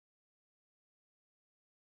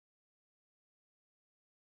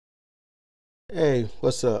Hey,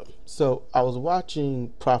 what's up? So I was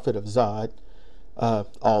watching Prophet of Zod,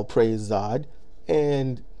 all praise Zod,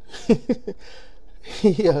 and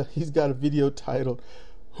he's got a video titled,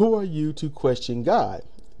 Who Are You to Question God?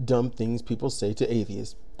 Dumb Things People Say to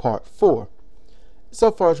Atheists, Part 4.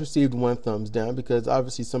 So far it's received one thumbs down because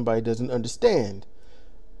obviously somebody doesn't understand.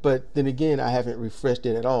 But then again, I haven't refreshed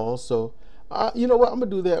it at all, so you know what? I'm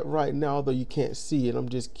going to do that right now, although you can't see it. I'm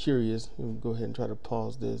just curious. Go ahead and try to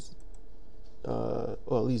pause this. Or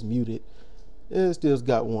at least mute it. It still's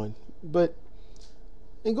got one. But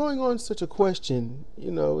in going on such a question,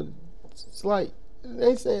 it's like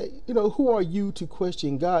they say, who are you to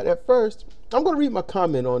question God? At first, I'm going to read my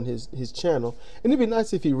comment on his channel, and it'd be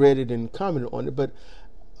nice if he read it and commented on it. But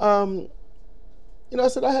I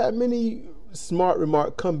said I had many smart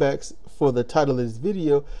remark comebacks for the title of this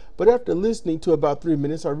video, but after listening to about 3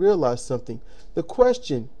 minutes, I realized something. The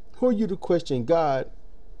question, who are you to question God,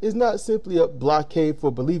 is not simply a blockade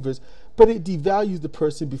for believers, but it devalues the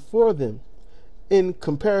person before them. In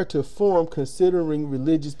comparative form, considering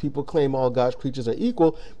religious people claim all God's creatures are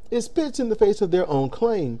equal, it spits in the face of their own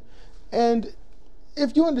claim. And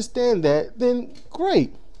if you understand that, then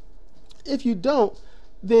great. If you don't,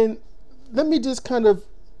 then let me just kind of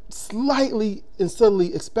slightly and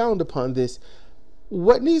subtly expound upon this.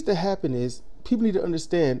 What needs to happen is people need to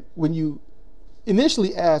understand when you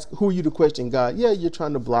initially ask, who are you to question God? Yeah, you're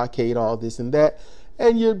trying to blockade all this and that,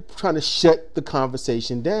 and you're trying to shut the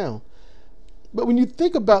conversation down. But when you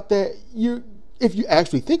think about that, if you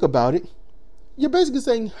actually think about it, you're basically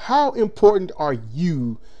saying, how important are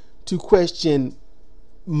you to question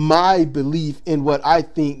my belief in what I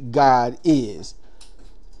think God is?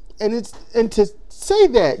 And to say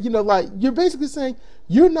that, you're basically saying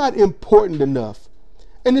you're not important enough.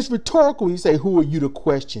 And it's rhetorical when you say, who are you to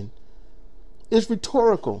question? It's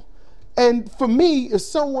rhetorical. And for me, if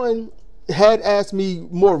someone had asked me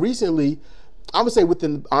more recently, I would say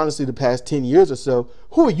within, honestly, the past 10 years or so,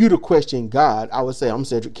 who are you to question God? I would say, I'm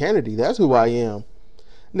Sedrik Kennedy. That's who I am.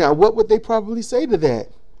 Now, what would they probably say to that?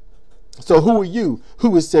 So who are you?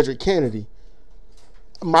 Who is Sedrik Kennedy?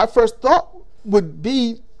 My first thought would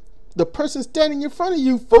be the person standing in front of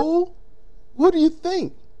you, fool. What do you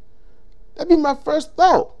think? That'd be my first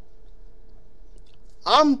thought.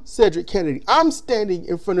 I'm Sedrik Kennedy. I'm standing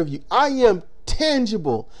in front of you. I am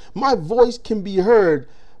tangible. My voice can be heard.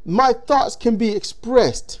 My thoughts can be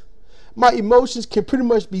expressed. My emotions can pretty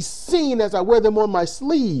much be seen as I wear them on my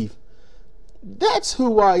sleeve. That's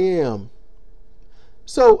who I am.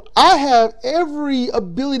 So I have every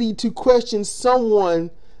ability to question someone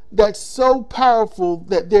that's so powerful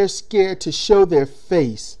that they're scared to show their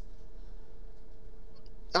face.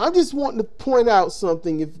 I just want to point out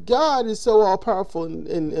something. If God is so all-powerful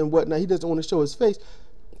and whatnot, he doesn't want to show his face.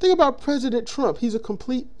 Think about President Trump. He's a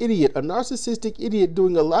complete idiot, a narcissistic idiot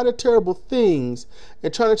doing a lot of terrible things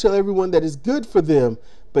and trying to tell everyone that is good for them.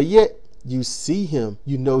 But yet, you see him.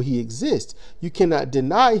 You know he exists. You cannot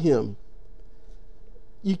deny him.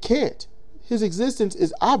 You can't. His existence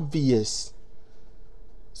is obvious.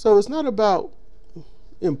 So it's not about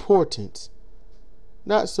importance.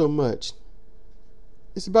 Not so much.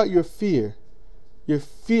 It's about your fear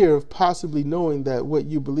of possibly knowing that what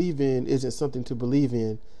you believe in isn't something to believe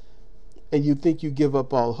in, and you think you give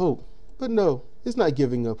up all hope. But no, it's not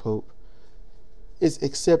giving up hope. It's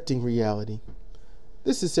accepting reality.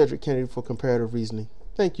 This is Sedrik Kennedy for Comparative Reasoning.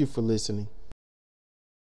 Thank you for listening.